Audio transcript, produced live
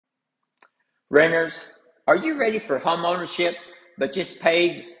Renters, are you ready for home ownership but just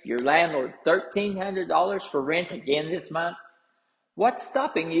paid your landlord $1,300 for rent again this month? What's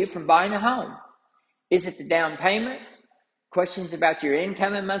stopping you from buying a home? Is it the down payment? Questions about your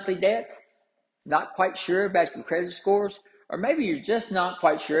income and monthly debts? Not quite sure about your credit scores? Or maybe you're just not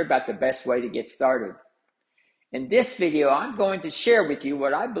quite sure about the best way to get started. In this video, I'm going to share with you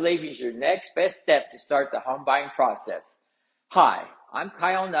what I believe is your next best step to start the home buying process. Hi, I'm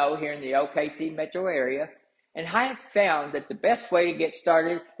Kyle No here in the OKC metro area, and I have found that the best way to get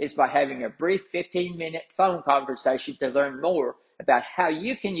started is by having a brief 15-minute phone conversation to learn more about how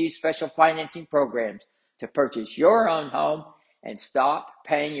you can use special financing programs to purchase your own home and stop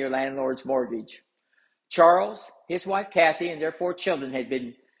paying your landlord's mortgage. Charles, his wife Kathy, and their 4 children had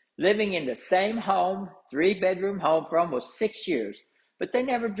been living in the same home, 3-bedroom home for almost 6 years, but they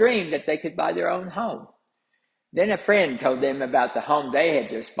never dreamed that they could buy their own home. Then a friend told them about the home they had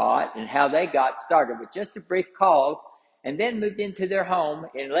just bought and how they got started with just a brief call and then moved into their home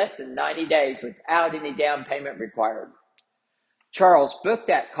in less than 90 days without any down payment required. Charles booked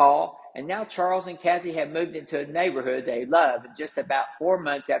that call, and now Charles and Kathy have moved into a neighborhood they love in just about 4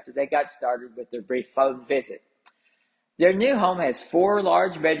 months after they got started with their brief phone visit. Their new home has 4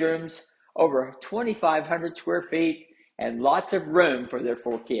 large bedrooms, over 2,500 square feet, and lots of room for their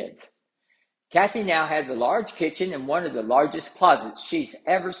 4 kids. Kathy now has a large kitchen and one of the largest closets she's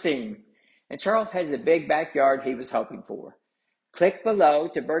ever seen, and Charles has a big backyard he was hoping for. Click below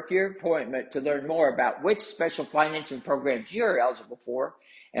to book your appointment to learn more about which special financing programs you're eligible for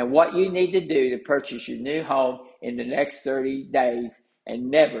and what you need to do to purchase your new home in the next 30 days and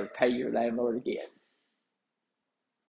never pay your landlord again.